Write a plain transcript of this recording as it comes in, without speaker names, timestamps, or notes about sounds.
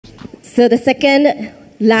So the second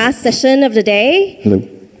last session of the day. Hello.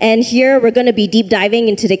 And here we're going to be deep diving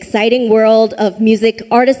into the exciting world of music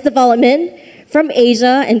artist development from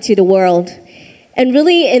Asia and to the world. And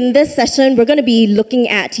really in this session, we're going to be looking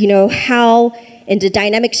at, how in the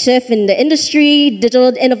dynamic shift in the industry, digital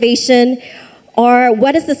innovation, or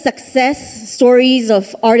what is the success stories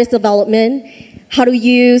of artist development, how to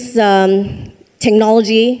use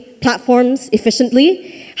technology platforms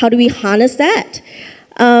efficiently, how do we harness that?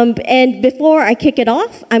 And before I kick it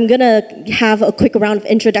off, I'm going to have a quick round of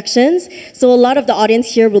introductions. So a lot of the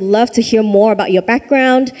audience here would love to hear more about your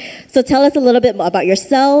background. So tell us a little bit about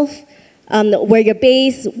yourself, where you're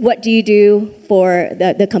based, what do you do for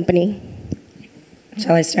the company?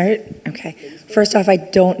 Shall I start? Okay. First off, I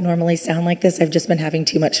don't normally sound like this. I've just been having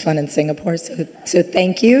too much fun in Singapore, so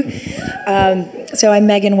thank you. So I'm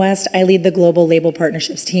Megan West. I lead the global label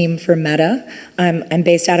partnerships team for Meta. I'm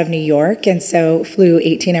based out of New York, and so flew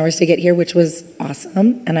 18 hours to get here, which was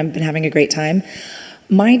awesome, and I've been having a great time.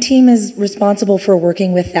 My team is responsible for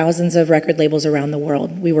working with thousands of record labels around the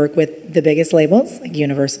world. We work with the biggest labels, like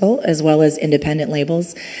Universal, as well as independent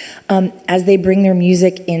labels, as they bring their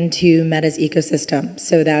music into Meta's ecosystem.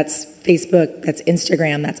 So that's Facebook, that's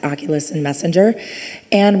Instagram, that's Oculus and Messenger.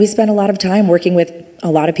 And we spend a lot of time working with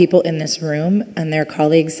a lot of people in this room and their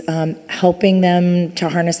colleagues, helping them to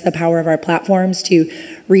harness the power of our platforms to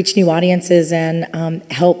reach new audiences and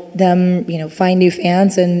help them, find new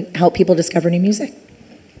fans and help people discover new music.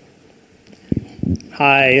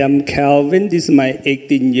 Hi, I'm Calvin. This is my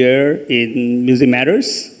 18th year in Music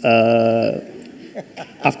Matters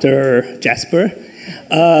after Jasper.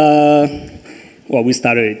 Well, we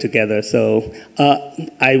started it together. So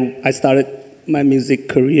I started my music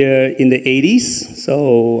career in the 80s,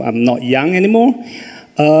 so I'm not young anymore.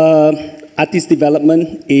 Artist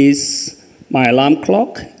development is my alarm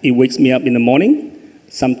clock. It wakes me up in the morning,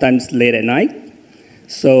 sometimes late at night.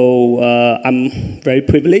 So I'm very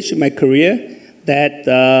privileged in my career that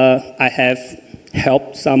I have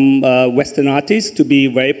helped some Western artists to be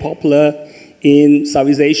very popular in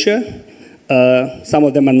Southeast Asia. Some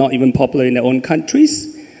of them are not even popular in their own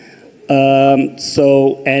countries.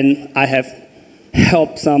 And I have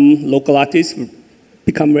helped some local artists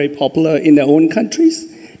become very popular in their own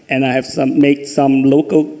countries. And I have made some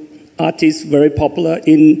local artists very popular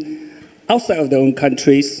outside of their own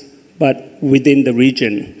countries, but within the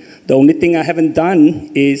region. The only thing I haven't done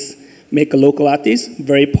is make a local artist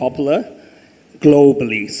very popular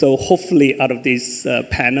globally. So hopefully out of this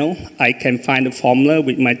panel, I can find a formula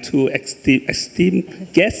with my two esteemed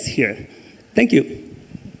guests here. Thank you.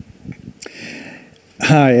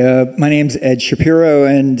 Hi, my name's Ed Shapiro,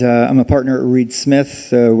 and I'm a partner at Reed Smith.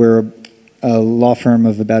 We're a law firm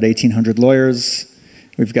of about 1,800 lawyers.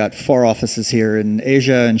 We've got 4 offices here in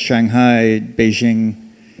Asia, in Shanghai, Beijing,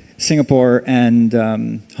 Singapore, and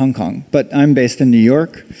Hong Kong. But I'm based in New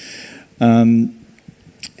York.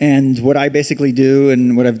 And what I basically do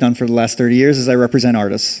and what I've done for the last 30 years is I represent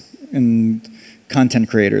artists and content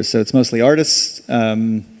creators. So it's mostly artists,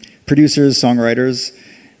 producers, songwriters,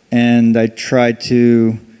 and I try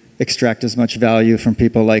to extract as much value from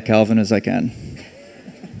people like Calvin as I can.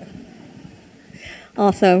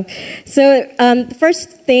 Awesome. So the first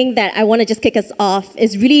thing that I want to just kick us off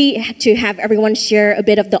is really to have everyone share a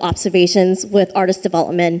bit of the observations with artist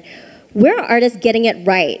development. Where are artists getting it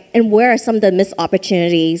right, and where are some of the missed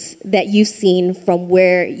opportunities that you've seen from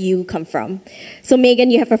where you come from? So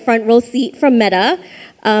Megan, you have a front row seat from Meta,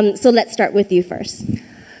 so let's start with you first.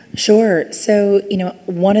 Sure. So,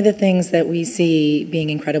 one of the things that we see being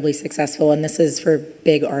incredibly successful, and this is for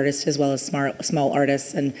big artists as well as small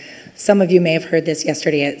artists, and some of you may have heard this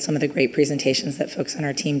yesterday at some of the great presentations that folks on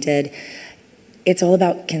our team did, it's all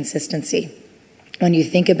about consistency. When you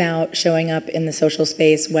think about showing up in the social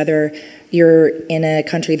space, whether you're in a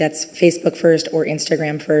country that's Facebook first or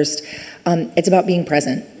Instagram first, it's about being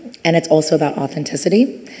present. And it's also about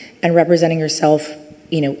authenticity and representing yourself,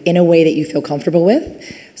 in a way that you feel comfortable with.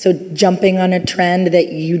 So jumping on a trend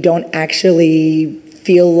that you don't actually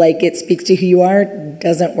feel like it speaks to who you are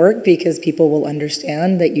doesn't work, because people will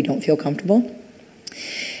understand that you don't feel comfortable.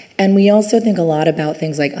 And we also think a lot about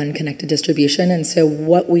things like unconnected distribution. And so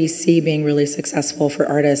what we see being really successful for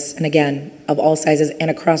artists, and again, of all sizes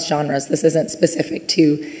and across genres, this isn't specific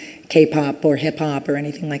to K-pop or hip-hop or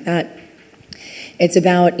anything like that. It's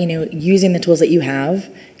about, using the tools that you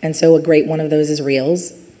have. And so a great one of those is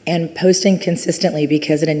Reels, and posting consistently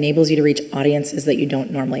because it enables you to reach audiences that you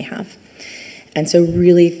don't normally have. And so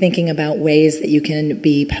really thinking about ways that you can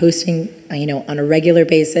be posting, on a regular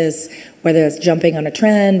basis, whether that's jumping on a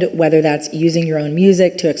trend, whether that's using your own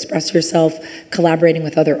music to express yourself, collaborating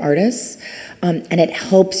with other artists, and it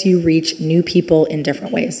helps you reach new people in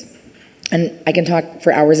different ways. And I can talk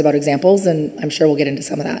for hours about examples, and I'm sure we'll get into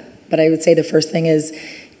some of that. But I would say the first thing is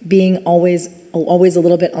being always a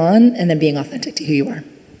little bit on, and then being authentic to who you are.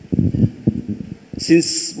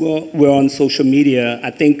 Since we're on social media,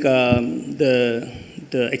 I think the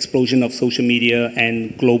explosion of social media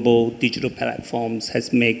and global digital platforms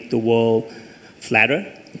has made the world flatter.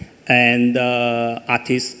 And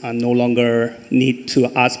artists are no longer need to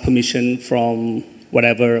ask permission from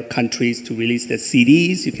whatever countries to release their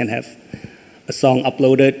CDs. You can have a song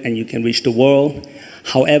uploaded and you can reach the world.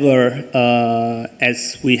 However,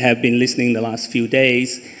 as we have been listening the last few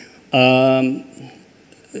days, one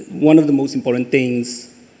of the most important things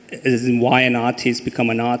is why an artist become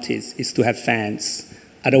an artist is to have fans.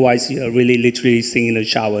 Otherwise, you're really literally singing in the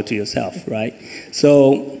shower to yourself, right?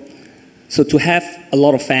 So to have a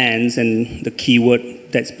lot of fans, and the keyword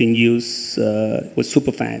that's been used was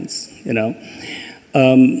super fans,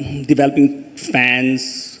 developing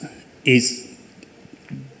fans is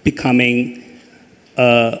becoming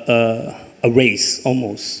a race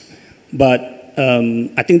almost. But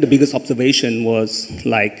I think the biggest observation was,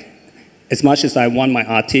 like, as much as I want my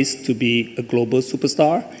artist to be a global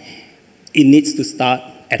superstar, it needs to start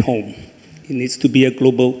at home. It needs to be a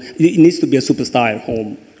superstar at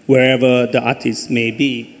home, wherever the artist may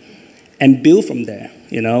be, and build from there.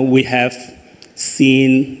 We have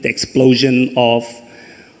seen the explosion of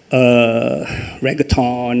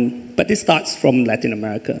reggaeton, but it starts from Latin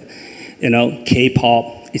America.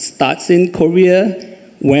 K-pop, it starts in Korea,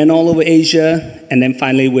 went all over Asia, and then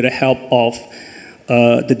finally, with the help of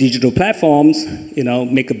the digital platforms,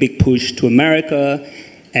 make a big push to America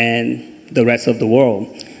and the rest of the world.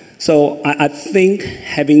 So I think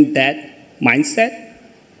having that mindset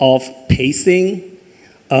of pacing,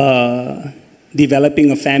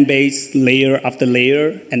 developing a fan base layer after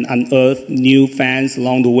layer, and unearth new fans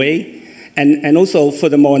along the way, and also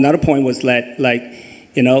furthermore, another point was that,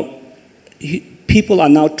 people are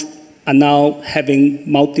now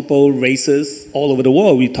having multiple races all over the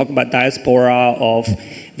world. We talk about diaspora of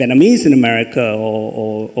Vietnamese in America,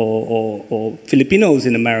 or Filipinos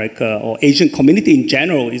in America, or Asian community in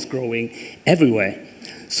general is growing everywhere.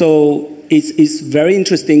 So it's very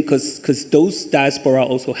interesting because those diaspora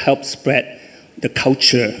also help spread the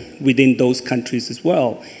culture within those countries as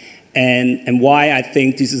well. And why I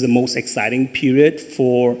think this is the most exciting period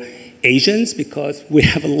for Asians, because we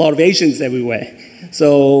have a lot of Asians everywhere.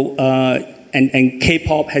 So, and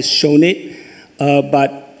K-pop has shown it,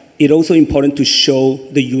 but it's also important to show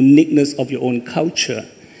the uniqueness of your own culture,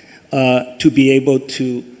 to be able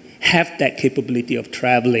to have that capability of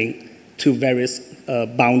traveling to various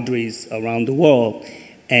boundaries around the world.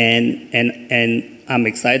 And I'm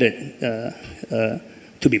excited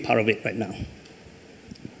to be part of it right now.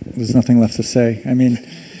 There's nothing left to say. I mean,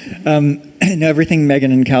 everything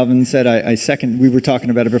Megan and Calvin said, I second. We were talking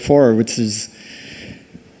about it before, which is,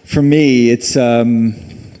 for me, it's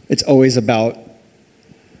always about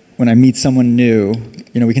when I meet someone new.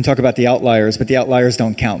 We can talk about the outliers, but the outliers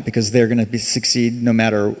don't count because they're going to succeed no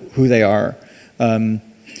matter who they are.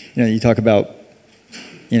 You talk about,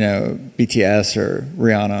 BTS or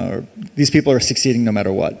Rihanna, or these people are succeeding no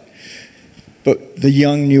matter what. But the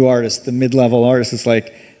young new artist, the mid-level artist, it's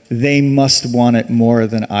like they must want it more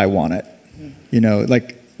than I want it.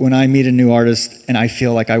 Like when I meet a new artist and I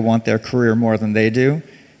feel like I want their career more than they do,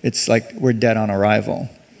 it's like we're dead on arrival.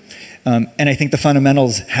 And I think the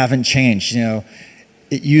fundamentals haven't changed.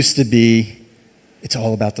 It used to be, it's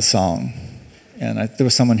all about the song. And there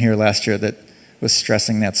was someone here last year that was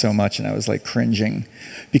stressing that so much, and I was like cringing,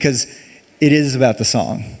 because it is about the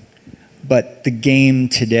song. But the game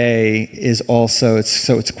today is also,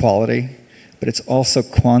 it's quality, but it's also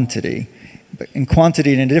quantity. But in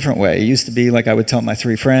quantity in a different way. It used to be like I would tell my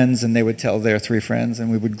 3 friends, and they would tell their 3 friends, and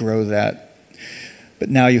we would grow that. But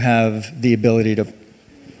now you have the ability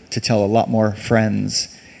to tell a lot more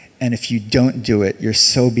friends. And if you don't do it, you're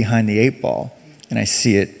so behind the 8 ball. And I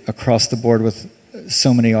see it across the board with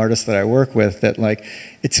so many artists that I work with, that like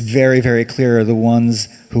it's very, very clear the ones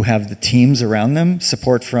who have the teams around them,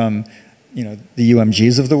 support from the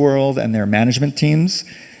UMGs of the world and their management teams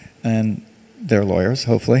and their lawyers,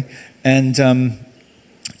 hopefully, and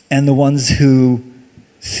the ones who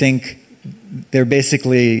think they're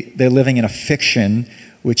living in a fiction,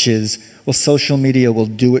 which is, well, social media will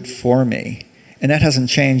do it for me. And that hasn't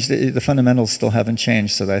changed. The fundamentals still haven't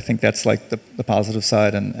changed. So I think that's like the positive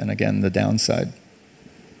side and again, the downside.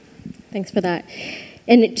 Thanks for that.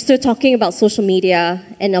 And so talking about social media,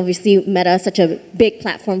 and obviously Meta is such a big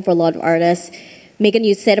platform for a lot of artists. Megan,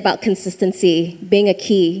 you said about consistency being a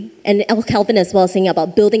key, and Calvin as well saying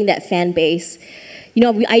about building that fan base. You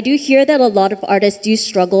know, I do hear that a lot of artists do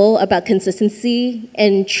struggle about consistency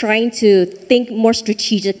and trying to think more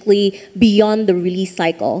strategically beyond the release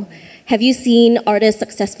cycle. Have you seen artists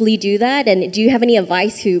successfully do that? And do you have any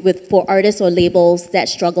advice for artists or labels that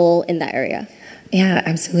struggle in that area? Yeah,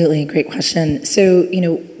 absolutely. Great question. So, you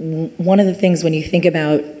know, one of the things when you think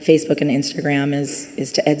about Facebook and Instagram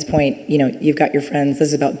is to Ed's point, you know, you've got your friends. This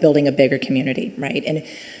is about building a bigger community, right? And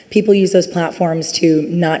people use those platforms to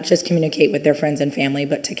not just communicate with their friends and family,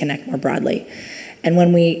 but to connect more broadly. And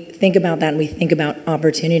when we think about that and we think about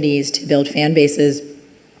opportunities to build fan bases,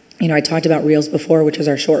 you know, I talked about Reels before, which is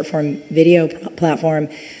our short form video platform.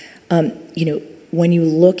 You know, when you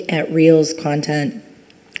look at Reels content,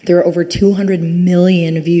 there are over 200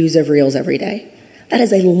 million views of Reels every day. That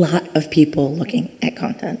is a lot of people looking at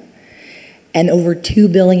content. And over 2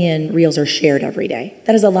 billion Reels are shared every day.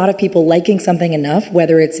 That is a lot of people liking something enough,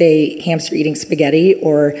 whether it's a hamster eating spaghetti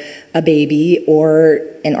or a baby or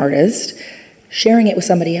an artist, sharing it with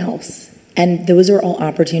somebody else. And those are all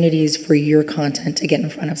opportunities for your content to get in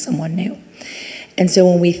front of someone new. And so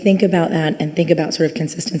when we think about that and think about sort of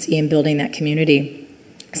consistency and building that community,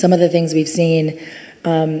 some of the things we've seen,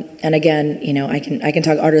 and again, you know, I can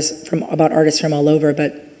talk about artists from all over,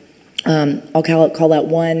 but I'll call out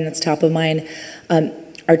one that's top of mind.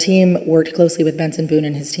 Our team worked closely with Benson Boone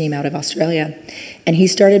and his team out of Australia, and he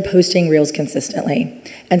started posting Reels consistently.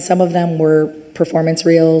 And some of them were performance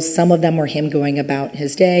Reels, some of them were him going about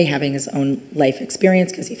his day, having his own life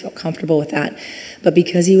experience because he felt comfortable with that. But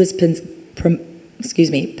because he was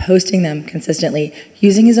posting them consistently,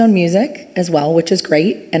 using his own music as well, which is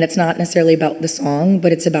great. And it's not necessarily about the song,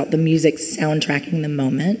 but it's about the music soundtracking the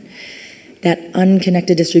moment. That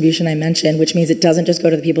unconnected distribution I mentioned, which means it doesn't just go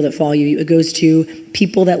to the people that follow you, it goes to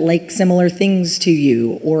people that like similar things to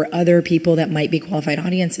you or other people that might be qualified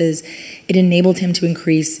audiences. It enabled him to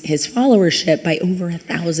increase his followership by over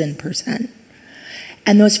 1,000%.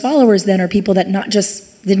 And those followers then are people that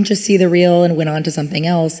didn't just see the reel and went on to something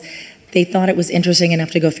else. They thought it was interesting enough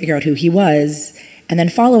to go figure out who he was and then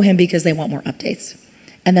follow him because they want more updates.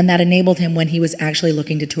 And then that enabled him when he was actually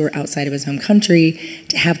looking to tour outside of his home country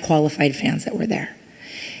to have qualified fans that were there.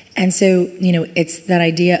 And so, you know, it's that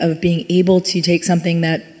idea of being able to take something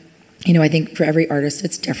that, you know, I think for every artist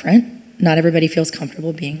it's different. Not everybody feels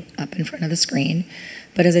comfortable being up in front of the screen.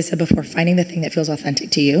 But as I said before, finding the thing that feels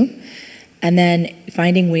authentic to you and then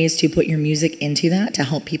finding ways to put your music into that to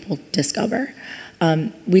help people discover.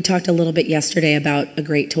 We talked a little bit yesterday about a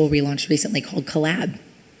great tool we launched recently called Collab,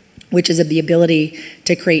 which is the ability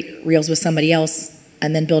to create Reels with somebody else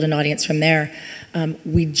and then build an audience from there.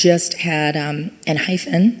 We just had an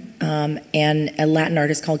Hyphen and a Latin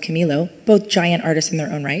artist called Camilo, both giant artists in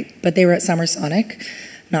their own right, but they were at Summer Sonic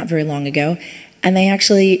not very long ago, and they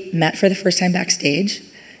actually met for the first time backstage,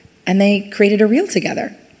 and they created a reel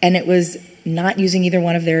together. And it was not using either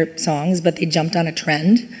one of their songs, but they jumped on a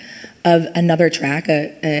trend of another track,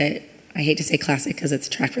 I hate to say classic because it's a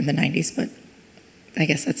track from the 90s, but I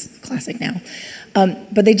guess that's classic now.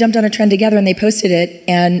 But they jumped on a trend together and they posted it,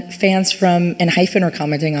 and fans from Hyphen were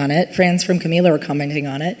commenting on it, fans from Camilo were commenting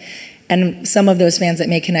on it, and some of those fans that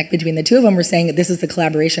may connect between the two of them were saying, this is the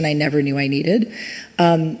collaboration I never knew I needed.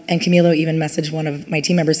 And Camilo even messaged one of my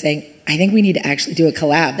team members saying, I think we need to actually do a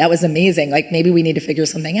collab. That was amazing. Like, maybe we need to figure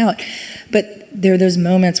something out. But there are those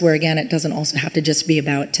moments where, again, it doesn't also have to just be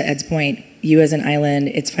about, to Ed's point, you as an island.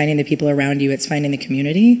 It's finding the people around you. It's finding the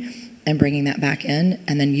community and bringing that back in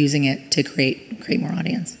and then using it to create more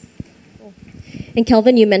audience. And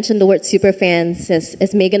Kelvin, you mentioned the word superfans.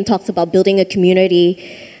 As Megan talks about building a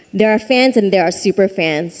community, there are fans and there are super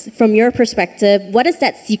fans. From your perspective, what is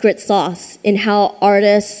that secret sauce in how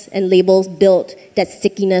artists and labels build that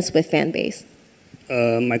stickiness with fan base?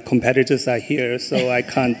 My competitors are here, so I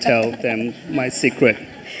can't tell them my secret.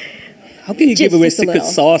 How can you give away secret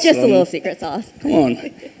sauce? Just a little secret sauce. Come on.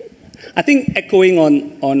 I think echoing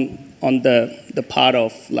on the part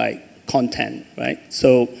of like content, right?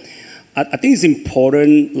 So I think it's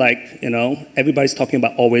important, like, you know, everybody's talking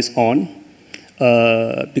about always on.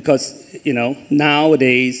 Because, you know,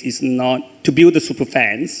 nowadays it's not, to build the super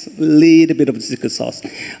fans, a little bit of the secret sauce.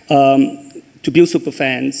 To build super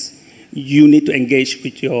fans, you need to engage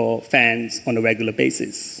with your fans on a regular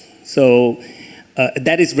basis. So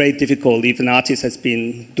that is very difficult if an artist has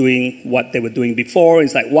been doing what they were doing before.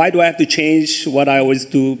 It's like, why do I have to change what I always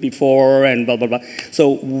do before and blah, blah, blah.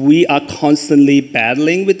 So we are constantly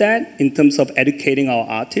battling with that in terms of educating our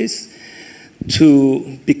artists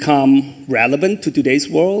to become relevant to today's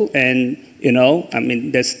world. And, you know, I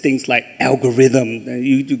mean, there's things like algorithm.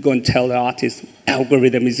 You go and tell the artist,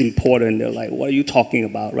 algorithm is important. They're like, what are you talking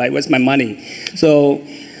about, right? Where's my money? So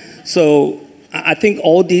I think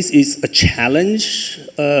all this is a challenge,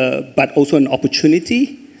 but also an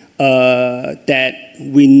opportunity that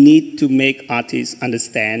we need to make artists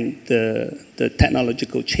understand the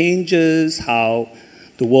technological changes, how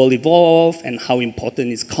the world evolves, and how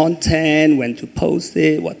important is content, when to post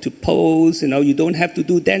it, what to post. You know, you don't have to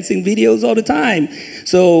do dancing videos all the time.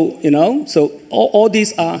 So, you know, so all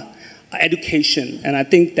these are education, and I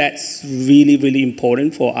think that's really, really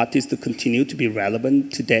important for artists to continue to be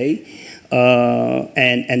relevant today.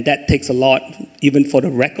 And that takes a lot, even for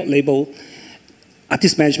the record label,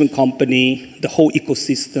 artist management company, the whole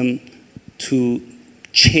ecosystem, to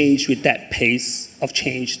change with that pace of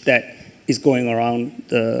change that is going around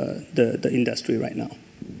the industry right now.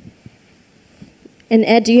 And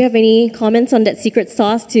Ed, do you have any comments on that secret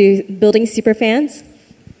sauce to building super fans?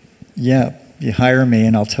 Yeah, you hire me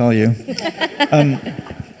and I'll tell you.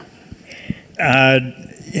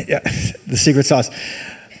 The secret sauce.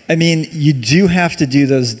 I mean, you do have to do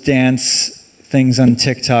those dance things on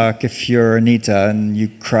TikTok if you're Anita and you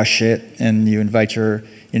crush it and you invite your,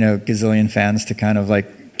 you know, gazillion fans to kind of like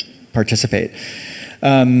participate.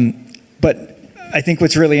 But I think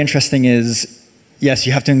what's really interesting is, yes,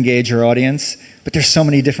 you have to engage your audience, but there's so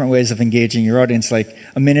many different ways of engaging your audience. Like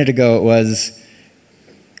a minute ago it was,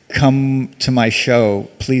 come to my show,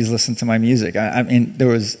 please listen to my music. I mean, it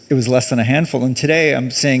was less than a handful. And today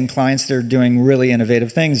I'm seeing clients that are doing really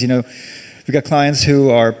innovative things. You know, we've got clients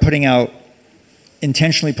who are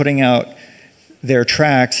intentionally putting out their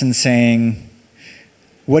tracks and saying,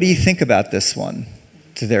 what do you think about this one,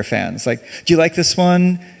 to their fans? Like, do you like this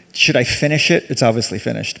one? Should I finish it? It's obviously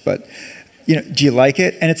finished, but, you know, do you like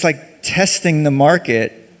it? And it's like testing the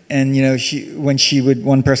market. And, you know,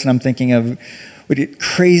 one person I'm thinking of would get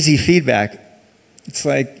crazy feedback. It's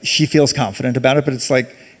like she feels confident about it, but it's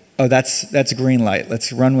like, oh, that's a green light.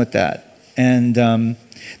 Let's run with that. And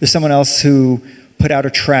there's someone else who put out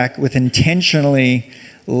a track with intentionally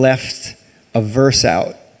left a verse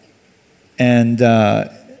out. And I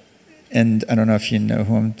don't know if you know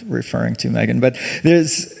who I'm referring to, Megan, but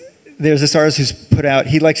there's this artist who's put out,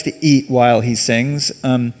 he likes to eat while he sings.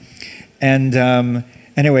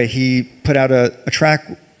 Anyway, he put out a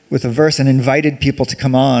track with a verse and invited people to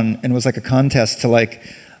come on, and it was like a contest to like,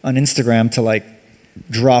 on Instagram, to like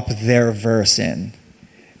drop their verse in.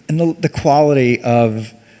 And the quality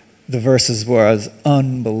of the verses was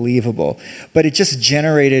unbelievable. But it just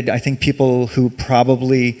generated, I think, people who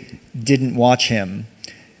probably didn't watch him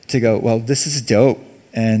to go, well, this is dope.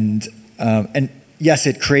 And yes,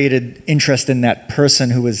 it created interest in that person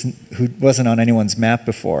who wasn't on anyone's map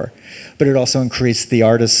before. But it also increased the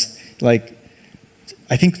artist, like,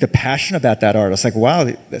 I think the passion about that artist, like, wow,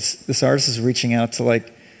 this artist is reaching out to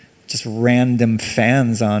like just random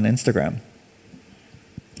fans on Instagram.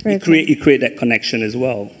 You create that connection as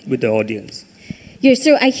well with the audience. Yeah,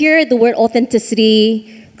 so I hear the word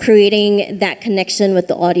authenticity, creating that connection with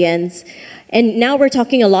the audience. And now we're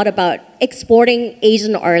talking a lot about exporting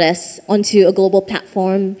Asian artists onto a global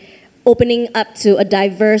platform, opening up to a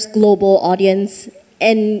diverse global audience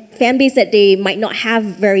and fan base that they might not have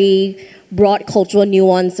very broad cultural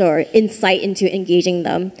nuance or insight into engaging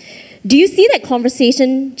them. Do you see that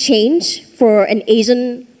conversation change for an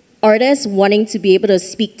Asian artist wanting to be able to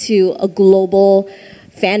speak to a global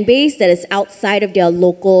fan base that is outside of their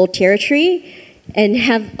local territory? And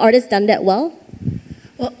have artists done that well?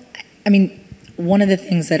 Well, I mean, one of the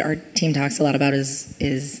things that our team talks a lot about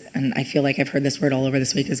is, and I feel like I've heard this word all over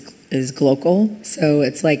this week, is glocal. So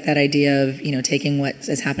it's like that idea of, you know, taking what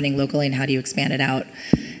is happening locally and how do you expand it out.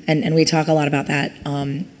 And we talk a lot about that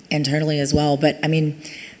internally as well. But I mean,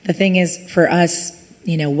 the thing is for us,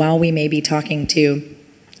 you know, while we may be talking to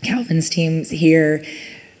Calvin's teams here,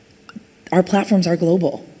 our platforms are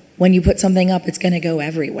global. When you put something up, it's going to go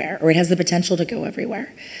everywhere, or it has the potential to go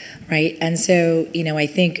everywhere, right? And so, you know, I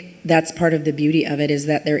think that's part of the beauty of it, is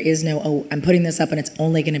that there is no, oh, I'm putting this up and it's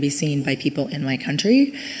only going to be seen by people in my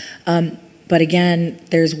country. But again,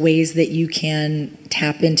 there's ways that you can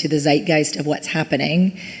tap into the zeitgeist of what's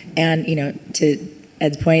happening. And, you know, to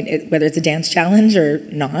Ed's point, whether it's a dance challenge or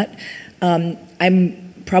not,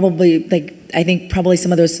 I'm probably, like, I think probably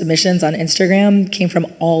some of those submissions on Instagram came from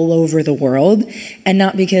all over the world. And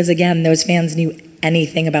not because, again, those fans knew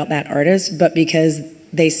anything about that artist, but because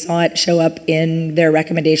they saw it show up in their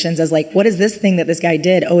recommendations as like, what is this thing that this guy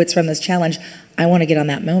did? Oh, it's from this challenge. I want to get on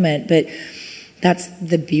that moment. But that's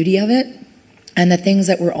the beauty of it. And the things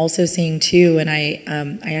that we're also seeing too, and I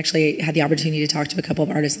actually had the opportunity to talk to a couple of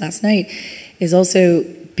artists last night, is also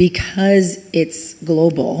because it's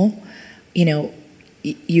global, you know,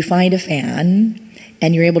 you find a fan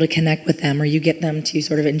and you're able to connect with them, or you get them to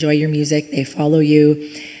sort of enjoy your music, they follow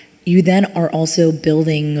you. You then are also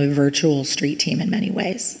building a virtual street team in many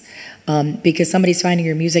ways. Because somebody's finding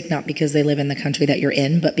your music not because they live in the country that you're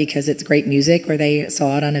in, but because it's great music, or they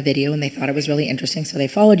saw it on a video and they thought it was really interesting, so they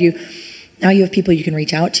followed you. Now you have people you can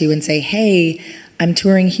reach out to and say, hey, I'm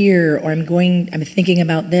touring here, or I'm thinking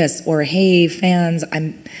about this, or hey, fans,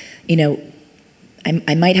 I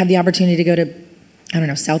might have the opportunity to go to, I don't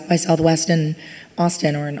know, South by Southwest in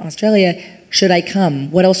Austin or in Australia. Should I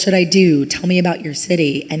come? What else should I do? Tell me about your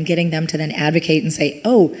city. And getting them to then advocate and say,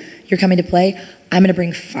 oh, you're coming to play? I'm going to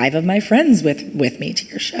bring 5 of my friends with me to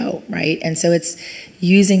your show, right? And so it's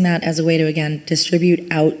using that as a way to, again,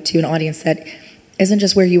 distribute out to an audience that isn't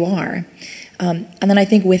just where you are. And then I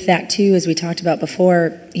think with that too, as we talked about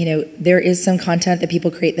before, you know, there is some content that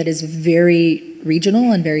people create that is very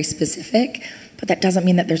regional and very specific, but that doesn't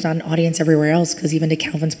mean that there's not an audience everywhere else, because even to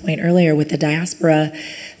Calvin's point earlier with the diaspora,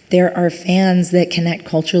 there are fans that connect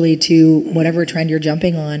culturally to whatever trend you're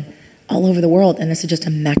jumping on all over the world, and this is just a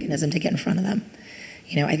mechanism to get in front of them.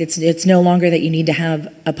 You know, it's no longer that you need to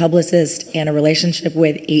have a publicist and a relationship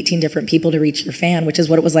with 18 different people to reach your fan, which is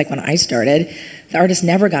what it was like when I started. The artist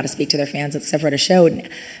never got to speak to their fans except for at a show.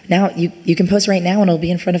 Now you can post right now and it'll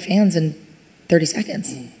be in front of fans in 30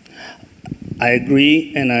 seconds. I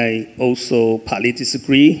agree, and I also partly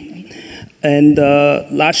disagree. And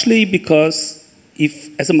largely because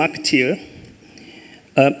if, as a marketeer,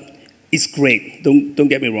 it's great. Don't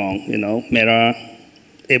get me wrong. You know, Meta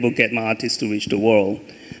able to get my artists to reach the world.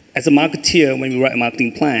 As a marketeer, when you write a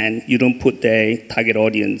marketing plan, you don't put their target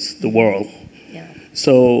audience, the world. Yeah.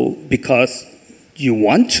 So because you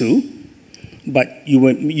want to, but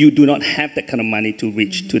you do not have that kind of money to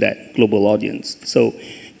reach to that global audience. So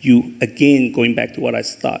you, again, going back to what I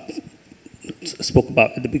spoke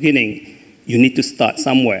about at the beginning, you need to start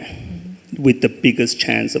somewhere with the biggest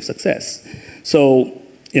chance of success. So,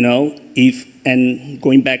 you know, and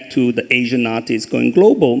going back to the Asian artists going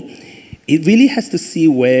global, it really has to see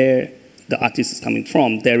where the artist is coming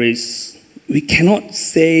from. We cannot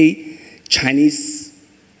say Chinese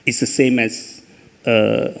is the same as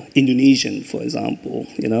Indonesian, for example,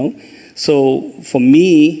 you know. So for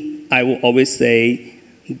me, I will always say,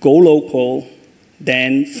 go local,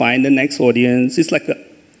 then find the next audience. It's like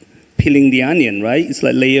peeling the onion, right? It's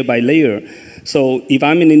like layer by layer. So if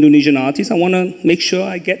I'm an Indonesian artist, I want to make sure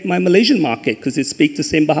I get my Malaysian market because it speaks the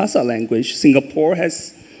same Bahasa language. Singapore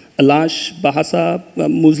has a large Bahasa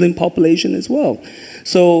Muslim population as well.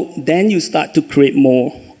 So then you start to create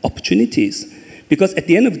more opportunities. Because at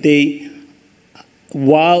the end of the day,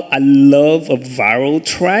 while I love a viral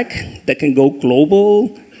track that can go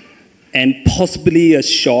global and possibly a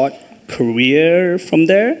short career from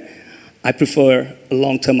there, I prefer a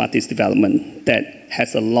long-term artist development that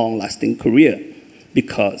has a long-lasting career.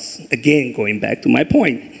 Because, again, going back to my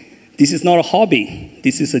point, this is not a hobby.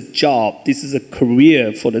 This is a job. This is a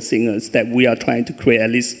career for the singers that we are trying to create,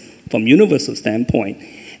 at least from universal standpoint.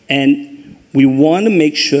 And we want to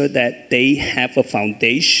make sure that they have a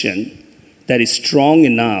foundation that is strong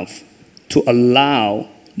enough to allow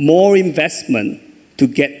more investment to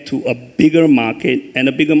get to a bigger market and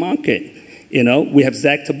a bigger market. You know, we have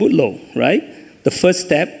Zach Tabutlo, right? The first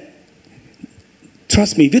step,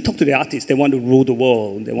 trust me, if you talk to the artists, they want to rule the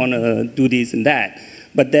world. They want to do this and that.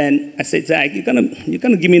 But then I said, Zach, you're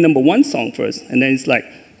gonna give me #1 song first. And then it's like,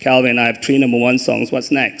 Calvin, I have 3 #1 songs.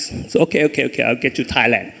 What's next? So okay, I'll get you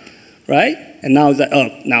Thailand, right? And now it's like, oh,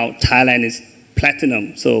 now Thailand is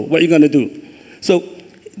platinum. So what are you gonna do? So,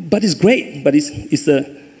 but it's great. But it's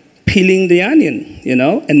a peeling the onion, you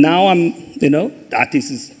know. And now the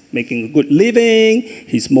artist is making a good living.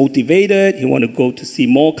 He's motivated. He want to go to see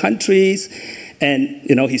more countries. And,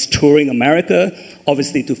 you know, he's touring America,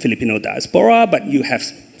 obviously to Filipino diaspora, but you have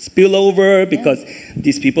spillover because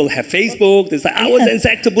these people have Facebook. There's like, I was at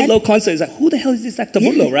Zach Tabutlo concert. It's like, who the hell is this Zach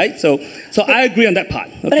Tabutlo, right? So I agree on that part,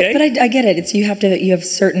 okay? But I get it. It's you have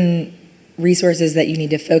certain resources that you need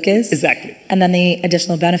to focus. Exactly. And then the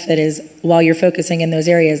additional benefit is while you're focusing in those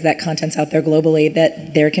areas, that content's out there globally,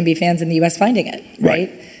 that there can be fans in the US finding it, right?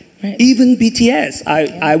 Even BTS.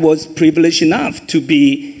 I was privileged enough to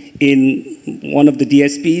be in one of the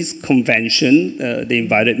DSP's convention. They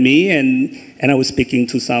invited me, and I was speaking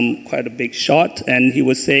to quite a big shot, and he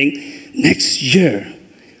was saying, next year,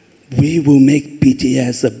 we will make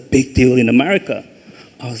BTS a big deal in America.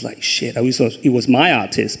 I was like, shit, I wish it was my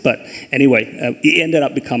artist. But anyway, he ended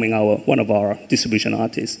up becoming one of our distribution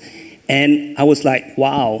artists. And I was like,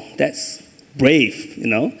 wow, that's brave, you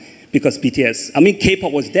know, because BTS, I mean,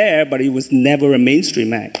 K-pop was there, but it was never a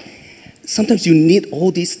mainstream act. Sometimes you need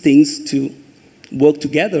all these things to work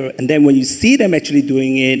together, and then when you see them actually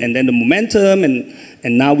doing it, and then the momentum,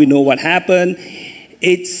 and now we know what happened,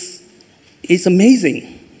 it's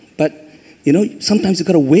amazing. But, you know, sometimes you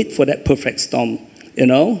gotta wait for that perfect storm, you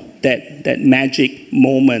know, that magic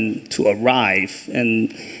moment to arrive,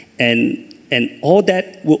 and all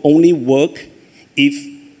that will only work if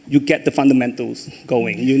you get the fundamentals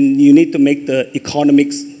going. You need to make the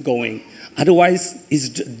economics going. Otherwise,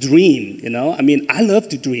 it's a dream, you know? I mean, I love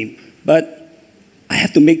to dream, but I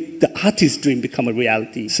have to make the artist's dream become a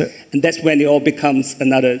reality. And that's when it all becomes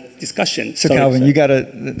another discussion. So Calvin, you gotta,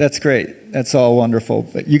 that's great. That's all wonderful.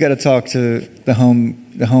 But you gotta talk to the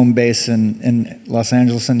home base in Los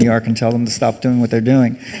Angeles and New York and tell them to stop doing what they're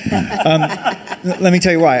doing. Let me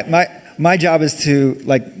tell you why. My job is to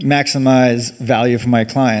maximize value for my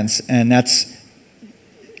clients, and that's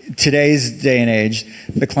today's day and age.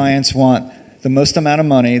 The clients want the most amount of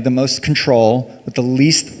money, the most control, with the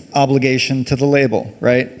least obligation to the label,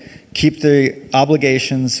 right? Keep the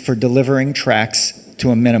obligations for delivering tracks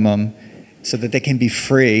to a minimum so that they can be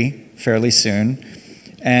free fairly soon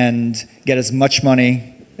and get as much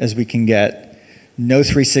money as we can get. No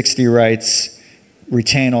 360 rights,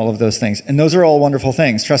 retain all of those things. And those are all wonderful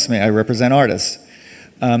things. Trust me, I represent artists.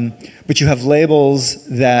 But you have labels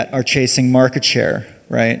that are chasing market share,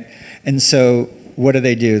 right? And so what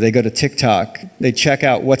do? They go to TikTok. They check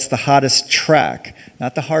out what's the hottest track,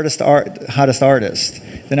 not the hottest artist.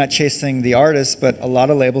 They're not chasing the artist, but a lot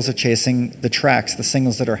of labels are chasing the tracks, the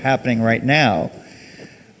singles that are happening right now.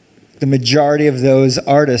 The majority of those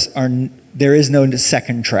artists there is no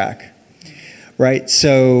second track, right?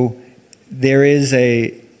 So there is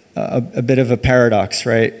a bit of a paradox,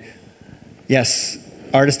 right? Yes,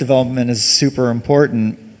 artist development is super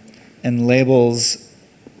important, and labels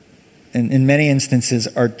in many instances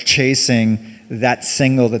are chasing that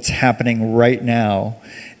single that's happening right now,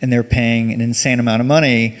 and they're paying an insane amount of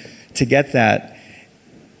money to get that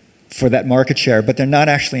for that market share, but they're not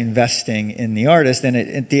actually investing in the artist. And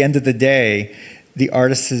at the end of the day, the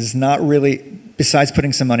artist is not really, besides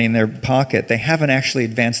putting some money in their pocket, they haven't actually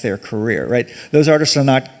advanced their career, right? Those artists are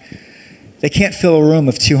not, they can't fill a room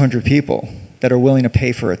of 200 people that are willing to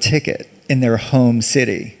pay for a ticket in their home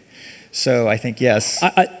city. So I think, yes.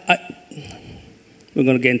 We're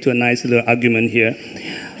going to get into a nice little argument here.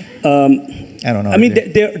 I don't know. I mean,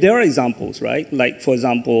 there are examples, right? Like, for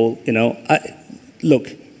example, you know, look,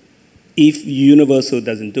 if Universal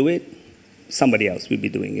doesn't do it, somebody else will be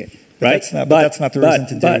doing it, right? That's not the reason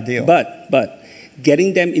to do a deal. But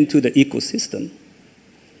getting them into the ecosystem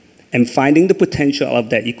and finding the potential of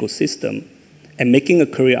that ecosystem and making a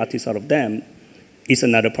career artist out of them is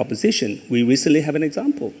another proposition. We recently have an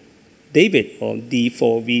example, David, or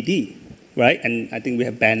D4VD. Right, and I think we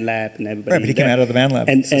have BandLab and everybody. Right, but he came out of the BandLab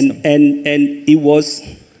system. And it was,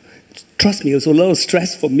 trust me, it was a little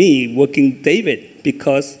stress for me working David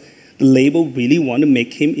because the label really wanted to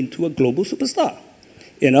make him into a global superstar,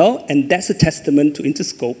 you know, and that's a testament to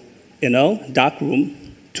Interscope, you know,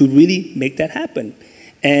 Darkroom, to really make that happen.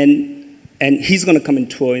 And he's going to come and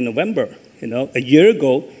tour in November, you know. A year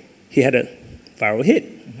ago, he had a viral hit,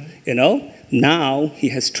 you know. Now he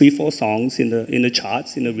has 3-4 songs in the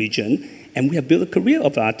charts in the region. And we have built a career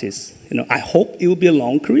of artists. You know, I hope it will be a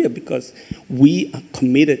long career because we are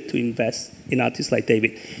committed to invest in artists like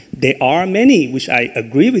David. There are many, which I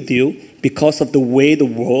agree with you, because of the way the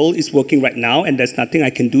world is working right now, and there's nothing I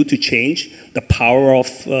can do to change the power of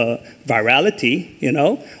virality, you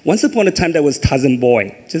know. Once upon a time, there was Tarzan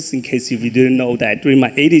Boy, just in case if you didn't know that, during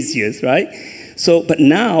my 80s years, right? So, but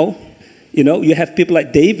now, you know, you have people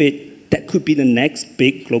like David that could be the next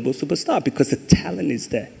big global superstar because the talent is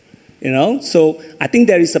there. You know, so I think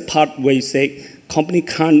there is a part where you say company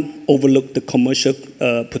can't overlook the commercial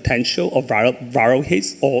potential of viral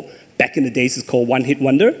hits, or back in the days it's called one-hit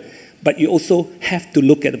wonder. But you also have to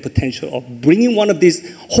look at the potential of bringing one of these,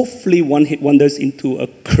 hopefully one-hit wonders, into a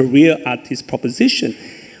career artist proposition,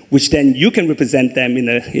 which then you can represent them in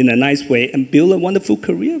a nice way and build a wonderful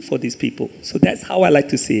career for these people. So that's how I like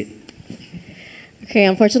to see it. Okay,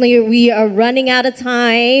 unfortunately, we are running out of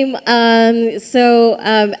time.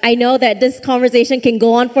 I know that this conversation can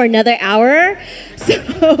go on for another hour. So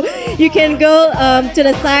you can go to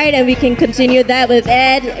the side and we can continue that with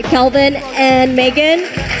Ed, Kelvin, and Megan.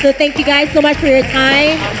 So thank you guys so much for your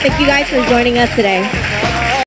time. Thank you guys for joining us today.